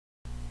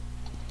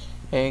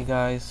Hey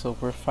guys, so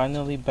we're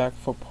finally back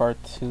for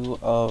part 2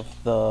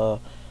 of the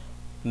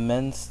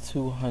men's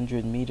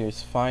 200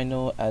 meters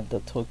final at the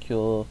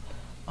Tokyo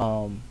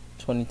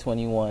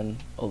 2021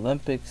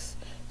 Olympics.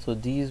 So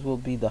these will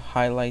be the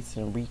highlights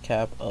and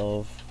recap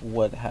of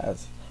what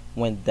has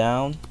went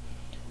down.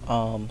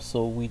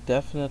 So we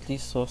definitely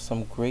saw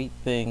some great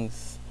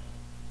things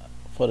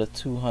for the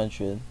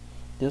 200.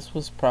 This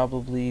was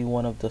probably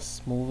one of the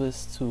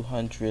smoothest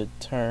 200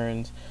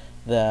 turns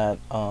that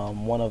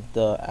one of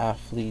the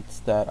athletes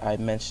that I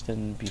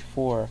mentioned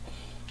before,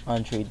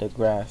 Andre de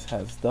Grasse,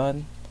 has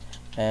done,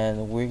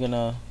 and we're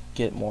gonna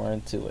get more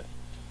into it.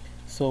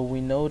 So we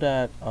know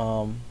that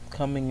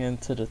coming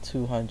into the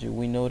 200,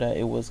 we know that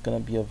it was gonna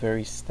be a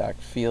very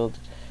stacked field.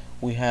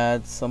 We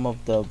had some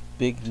of the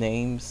big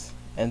names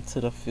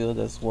into the field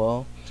as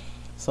well.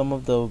 Some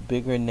of the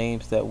bigger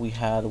names that we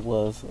had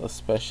was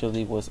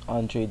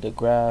Andre de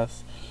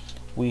Grasse.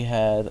 We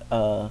had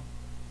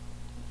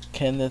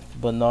Kenneth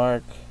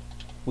Bednarik.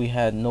 We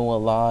had Noah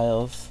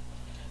Lyles.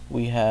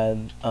 We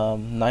had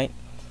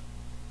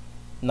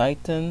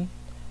Knighton,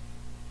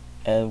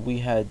 and we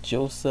had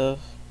Joseph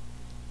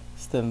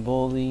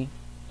Stamboli.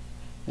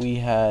 We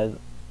had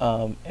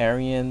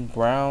Arian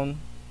Brown.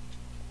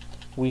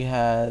 We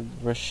had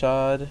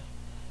Rashad,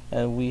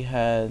 and we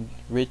had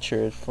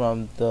Richard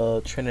from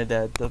the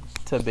Trinidad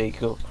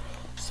Tobago.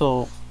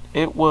 So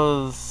it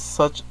was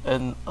such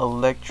an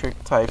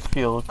electric type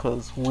field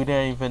because we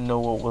didn't even know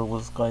what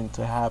was going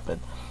to happen.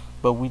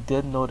 But we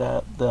did know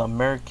that the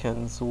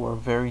Americans were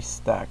very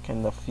stacked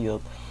in the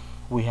field.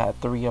 We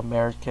had 3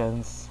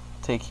 Americans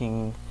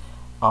taking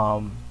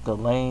the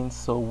lanes.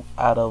 So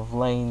out of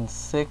lane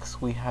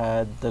 6, we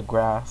had De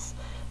Grasse.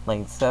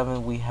 Lane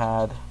 7, we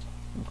had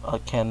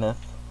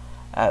Kenneth.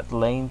 At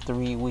lane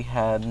 3, we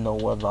had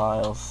Noah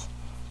Lyles.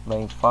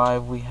 Lane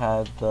 5, we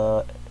had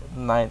the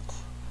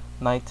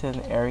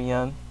Knighton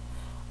Arian.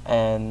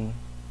 And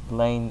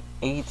lane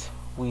 8,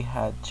 we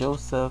had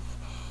Joseph.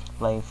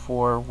 Lane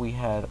 4, we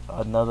had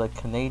another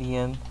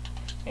Canadian,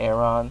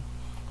 Aaron.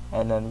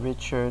 And then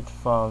Richard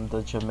from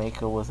the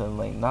Jamaica was in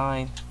lane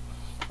 9.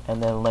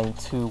 And then lane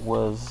 2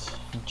 was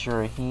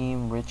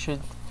Jerheim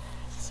Richard.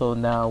 So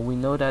now we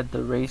know that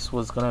the race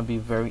was going to be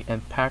very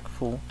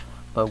impactful,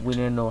 but we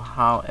didn't know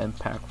how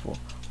impactful.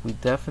 We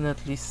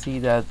definitely see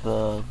that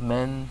the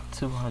men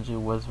 200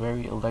 was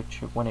very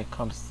electric when it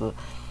comes to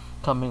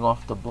coming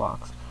off the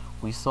blocks.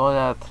 We saw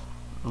that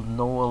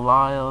Noah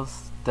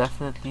Lyles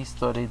definitely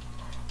started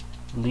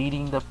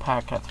leading the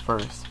pack at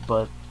first,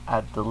 but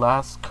at the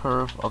last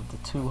curve of the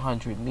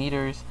 200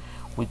 meters,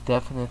 we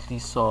definitely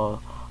saw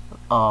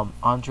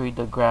Andre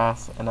de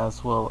Grasse and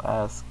as well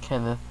as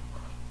Kenneth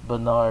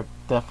Bednarik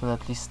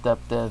definitely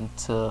stepped in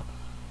to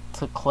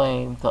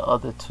claim the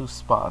other 2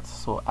 spots.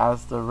 So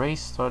as the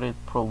race started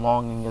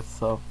prolonging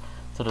itself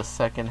to the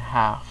second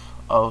half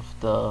of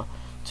the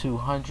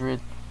 200,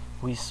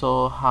 we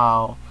saw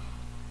how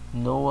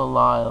Noah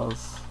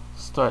Lyles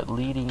start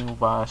leading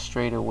by a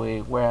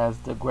straightaway, whereas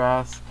De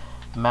Grasse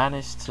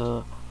managed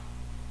to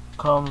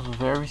come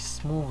very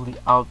smoothly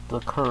out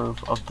the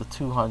curve of the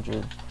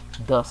 200,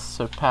 thus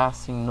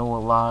surpassing Noah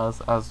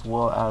Lyles as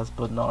well as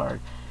Bednarik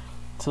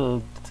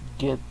to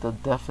get the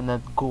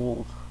definite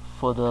gold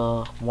for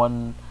the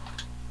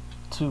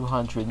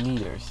 200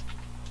 meters.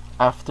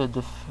 After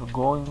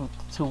going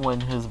to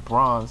win his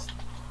bronze,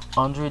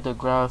 Andre de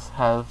Grasse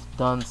has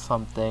done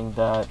something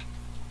that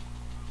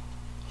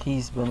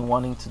he's been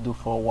wanting to do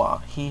for a while.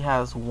 He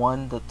has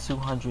won the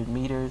 200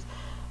 meters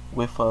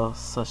with a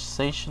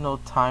sensational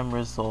time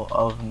result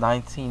of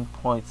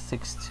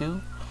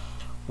 19.62,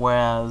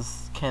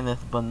 whereas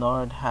Kenneth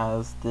Bednarik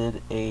has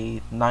did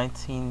a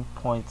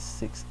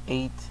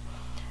 19.68,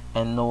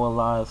 and Noah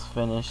Lyles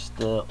finished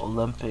the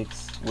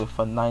Olympics with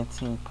a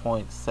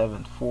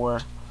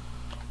 19.74,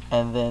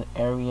 and then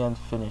Arian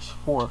finished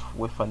 4th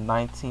with a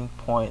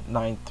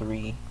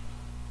 19.93,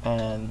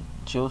 and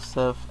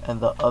Joseph and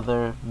the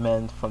other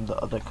men from the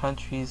other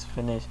countries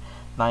finished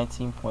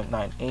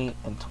 19.98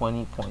 and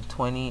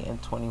 20.20 and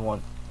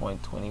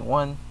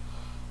 21.21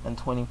 and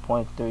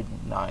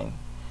 20.39.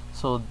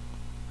 So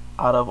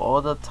out of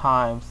all the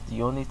times,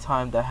 the only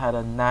time that had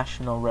a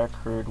national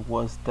record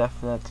was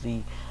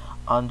definitely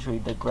Andre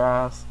de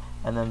Grasse,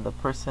 and then the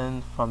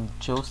person from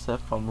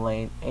Joseph from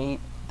lane 8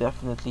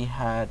 definitely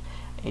had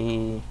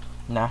a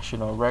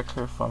national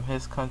record from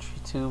his country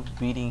too,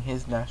 beating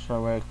his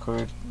national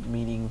record,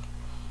 meeting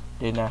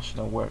their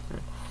national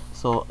record.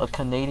 So a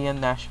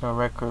Canadian national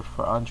record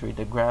for Andre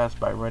de Grasse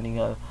by running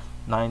a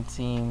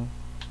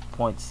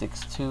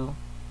 19.62,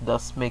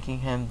 thus making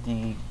him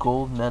the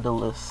gold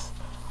medalist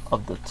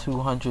of the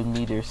 200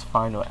 meters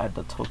final at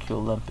the Tokyo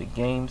Olympic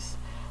Games.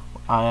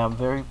 I am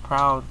very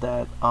proud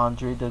that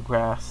Andre de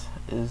Grasse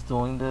is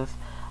doing this.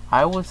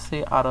 I would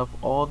say out of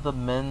all the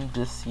men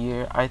this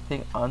year, I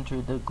think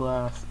Andre de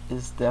Grasse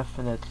is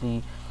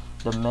definitely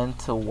the men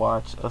to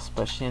watch,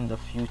 especially in the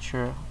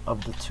future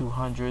of the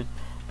 200,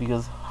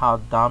 because how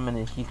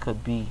dominant he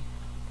could be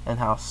and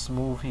how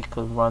smooth he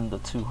could run the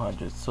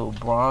 200. So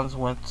bronze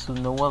went to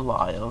Noah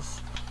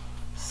Lyles,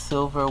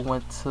 silver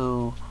went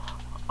to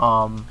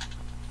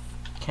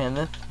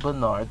Kenneth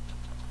Bednarik,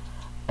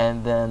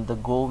 and then the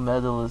gold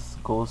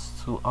medalist goes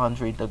to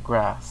Andre de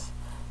Grasse.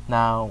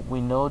 Now we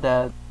know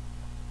that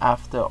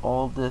after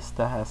all this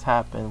that has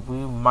happened, we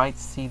might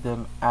see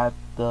them at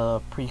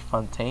the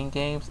Prefontaine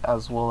Games,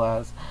 as well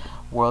as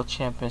World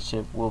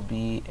Championship will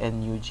be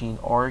in Eugene,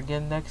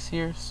 Oregon next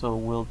year. So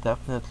we'll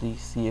definitely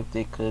see if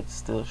they could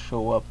still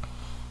show up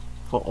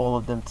for all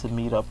of them to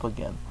meet up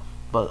again.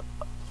 But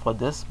for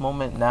this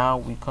moment now,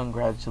 we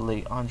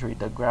congratulate Andre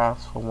de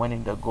Grasse for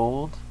winning the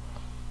gold,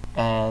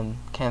 and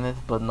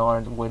Kenneth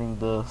Bednarik winning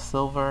the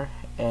silver,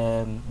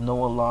 and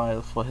Noah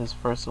Lyles for his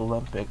first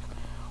Olympic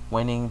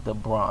winning the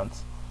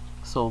bronze.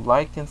 So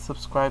like and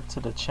subscribe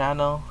to the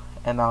channel,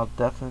 and I'll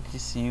definitely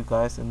see you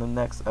guys in the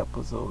next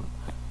episode.